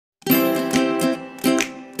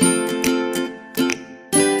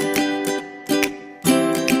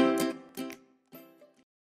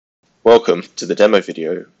Welcome to the demo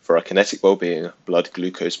video for our Kinetik Wellbeing blood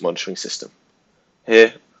glucose monitoring system.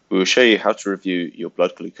 Here, we will show you how to review your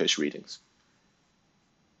blood glucose readings.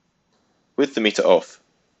 With the meter off,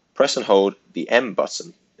 press and hold the M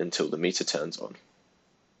button until the meter turns on.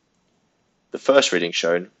 The first reading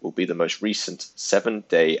shown will be the most recent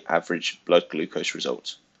 7-day average blood glucose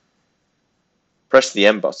result. Press the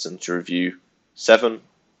M button to review 7,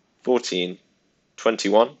 14,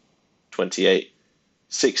 21, 28,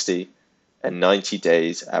 60, and 90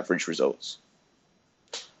 days average results.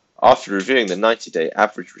 After reviewing the 90-day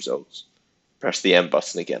average results, press the M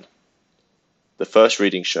button again. The first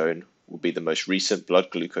reading shown will be the most recent blood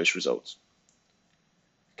glucose results.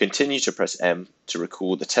 Continue to press M to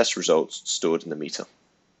recall the test results stored in the meter.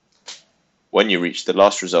 When you reach the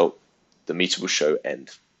last result, the meter will show end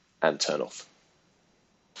and turn off.